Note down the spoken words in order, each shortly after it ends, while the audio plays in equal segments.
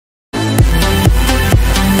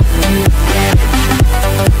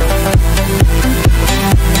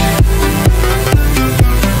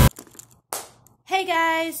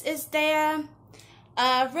is there.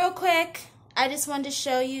 Real quick, I just wanted to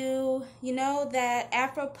show you, you know, that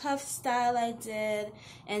Afro Puff style I did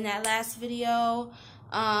in that last video.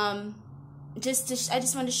 I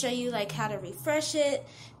just wanted to show you like how to refresh it,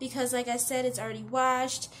 because like I said, it's already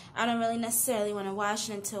washed. I don't really necessarily want to wash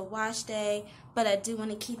it until wash day, but I do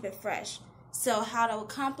want to keep it fresh. So how to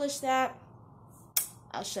accomplish that,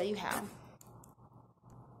 I'll show you how.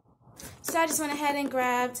 So I just went ahead and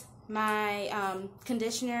grabbed my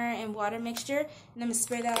conditioner and water mixture, and I'm going to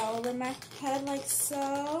spray that all over my head like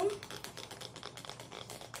so.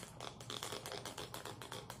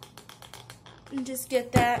 And just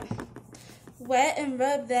get that wet and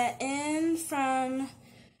rub that in from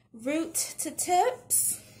root to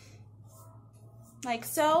tips, like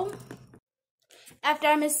so. After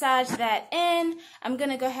I massage that in, I'm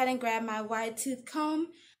going to go ahead and grab my wide tooth comb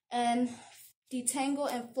and detangle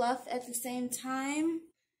and fluff at the same time,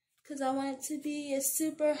 because I want it to be a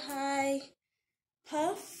super high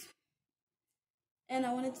puff, and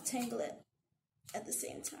I want it to tangle it at the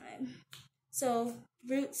same time. So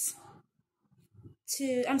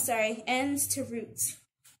ends to roots.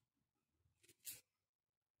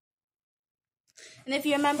 And if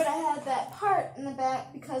you remember, I had that part in the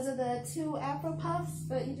back because of the 2 Afro Puffs,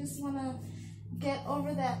 but you just want to get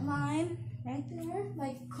over that line right there,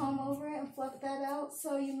 like comb over it and fluff that out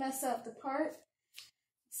so you mess up the part.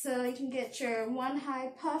 So you can get your one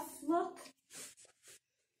high puff look.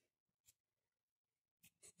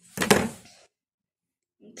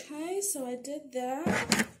 Okay, so I did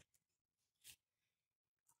that.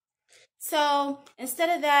 So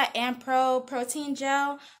instead of that AMPRO protein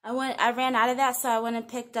gel, I ran out of that, so I went and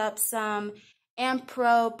picked up some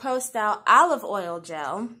AMPRO Hairstyle olive oil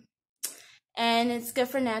gel. And it's good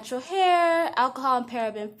for natural hair, alcohol and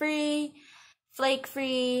paraben free, flake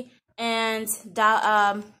free, and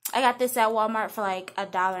I got this at Walmart for like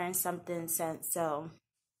 $1 and something cents. So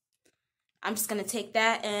I'm just gonna take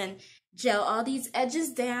that and gel all these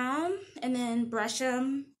edges down, and then brush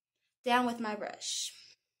them down with my brush.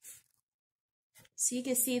 So you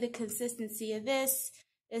can see the consistency of this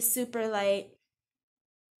is super light.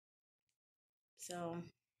 So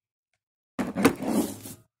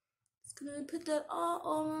just gonna put that all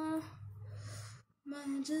over my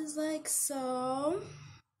edges like so.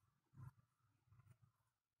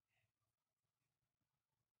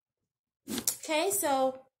 Okay,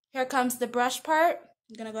 so here comes the brush part.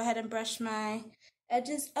 I'm gonna go ahead and brush my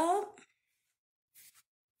edges up.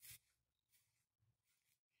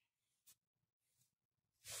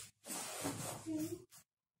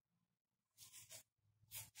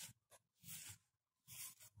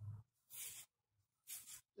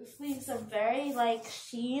 This leaves a very like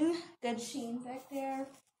good sheen back there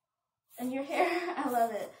in your hair. I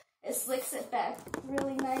love it. It slicks it back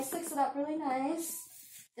really nice, slicks it up really nice.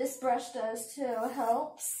 This brush does too, it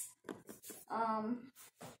helps. I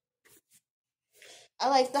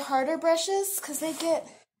like the harder brushes because they get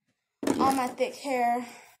all my thick hair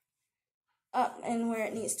up and where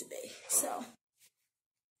it needs to be.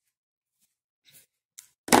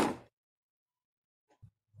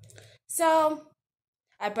 So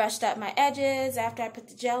I brushed up my edges after I put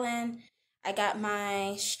the gel in. I got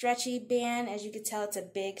my stretchy band. As you can tell, it's a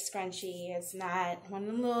big scrunchie. It's not one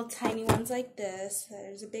of the little tiny ones like this.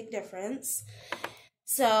 There's a big difference.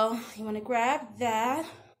 So you want to grab that,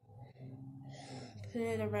 put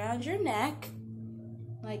it around your neck,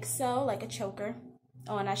 like so, like a choker.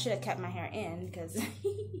 Oh, and I should have kept my hair in because,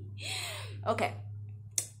 okay.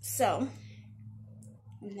 So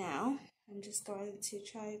now I'm just going to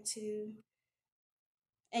try to,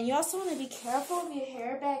 and you also want to be careful of your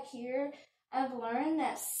hair back here. I've learned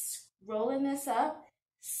that rolling this up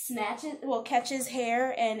catches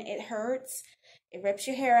hair and it hurts. It rips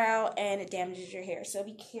your hair out and it damages your hair. So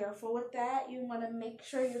be careful with that. You want to make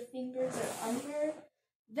sure your fingers are under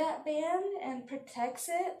that band and protects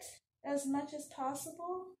it as much as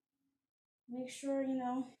possible. Make sure, you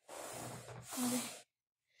know,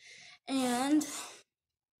 and,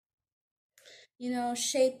 you know,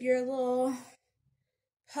 shape your little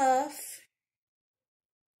puff.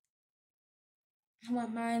 I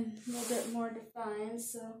want mine a little bit more defined,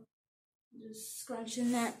 so I'm just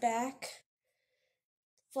scrunching that back,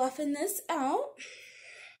 fluffing this out.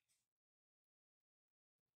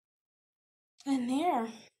 And there,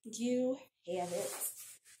 you have it.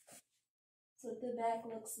 That's what the back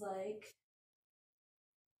looks like.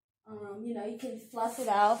 You know, you can fluff it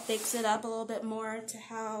out, fix it up a little bit more to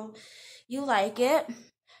how you like it.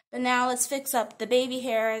 But now let's fix up the baby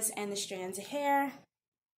hairs and the strands of hair.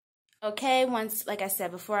 Okay, once, like I said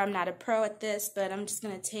before, I'm not a pro at this, but I'm just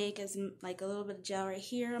going to take like a little bit of gel right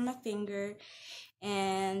here on my finger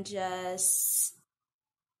and just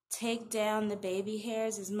take down the baby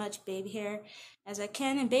hairs, as much baby hair as I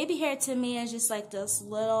can. And baby hair to me is just like those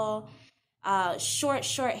little short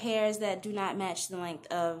hairs that do not match the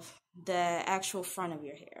length of the actual front of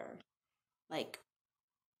your hair. Like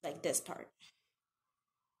this part.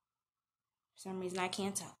 For some reason I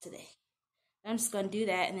can't talk today. I'm just going to do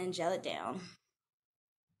that and then gel it down.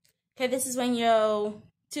 Okay, this is when your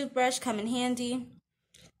toothbrush come in handy.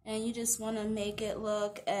 And you just want to make it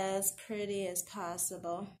look as pretty as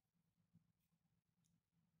possible.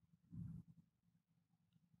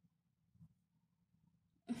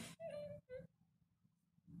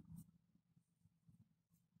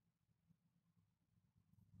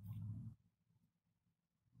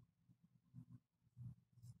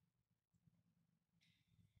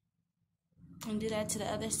 And do that to the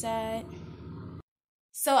other side.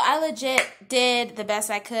 So I legit did the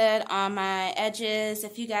best I could on my edges.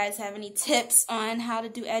 If you guys have any tips on how to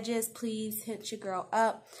do edges, please hit your girl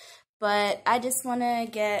up. But I just want to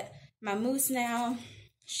get my mousse now.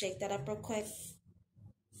 Shake that up real quick.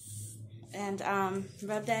 And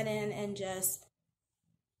rub that in and just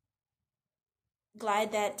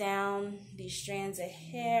glide that down these strands of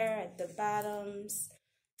hair at the bottoms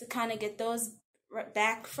to kind of get those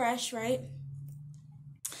back fresh, right?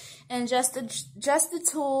 And just the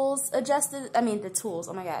tools,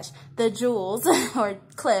 oh my gosh, the jewels or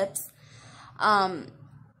clips,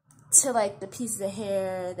 to like the pieces of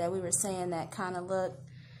hair that we were saying that kind of look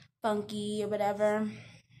funky or whatever.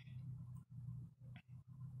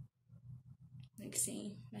 Like,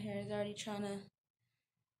 see, my hair is already trying to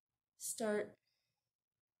start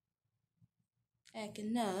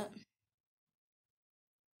acting up.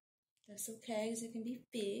 That's okay, because it can be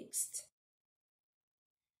fixed.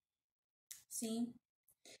 See?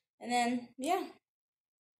 And then, yeah.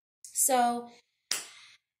 So,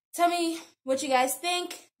 tell me what you guys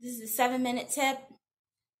think. This is a 7-minute tip.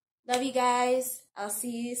 Love you guys. I'll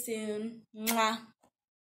see you soon. Mwah.